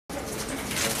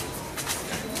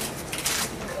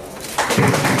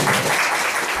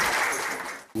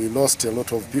We lost a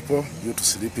lot of people due to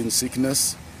sleeping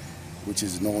sickness, which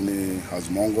is known as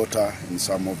mongota in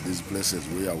some of these places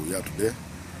where we are today.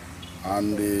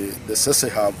 And the Tsetse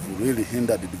have really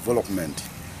hindered the development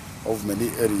of many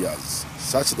areas,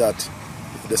 such that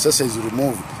if the Tsetse is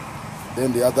removed,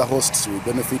 then the other hosts will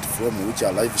benefit from, which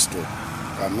are livestock,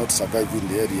 cannot survive in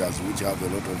the areas which have a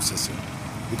lot of Tsetse,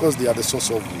 because they are the source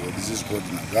of a disease called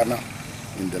Uganda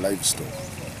in the livestock.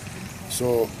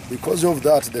 So because of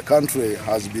that, the country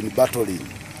has been battling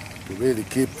to really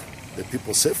keep the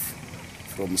people safe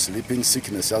from sleeping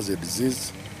sickness as a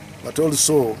disease, but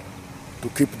also to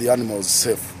keep the animals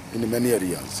safe in many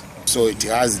areas. So it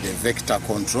has the vector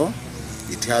control,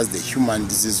 it has the human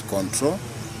disease control,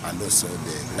 and also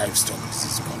the livestock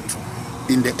disease control.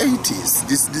 In the 80s,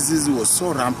 this disease was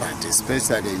so rampant,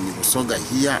 especially in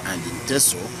Buikwe here and in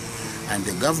Tsetse, and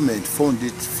the government found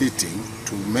it fitting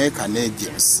to make an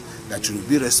agency that will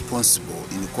be responsible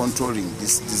in controlling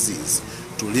this disease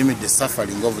to limit the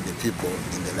suffering of the people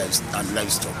in the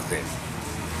livestock there.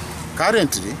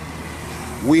 Currently,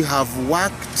 we have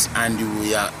worked and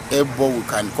we are able, we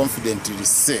can confidently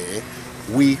say,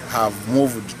 we have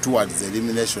moved towards the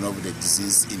elimination of the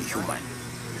disease in human.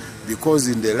 Because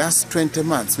in the last 20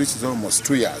 months, which is almost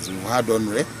 2 years, we've had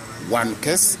only one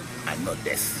case and no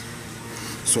death.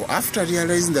 So after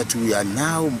realizing that we've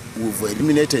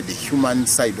eliminated the human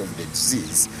side of the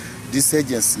disease, this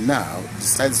agency now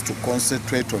decides to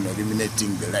concentrate on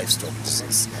eliminating the livestock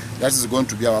disease. That is going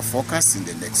to be our focus in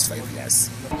the next 5 years.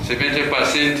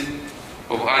 70%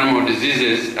 of animal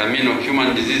diseases, of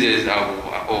human diseases, are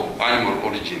of animal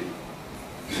origin.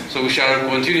 So we shall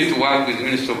continue to work with the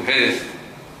Ministry of Health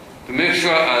to make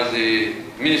sure, as the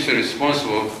ministry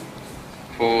responsible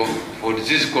for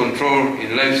disease control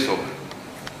in livestock,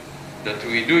 that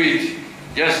we do it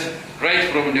just right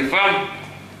from the farm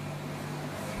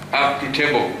up to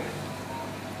table,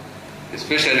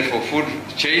 especially for food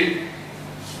chain,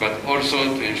 but also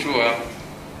to ensure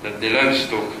that the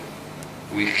livestock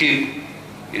we keep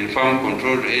in farm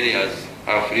controlled areas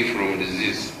are free from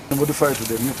disease. Modified to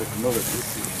the new technology.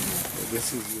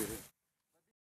 This is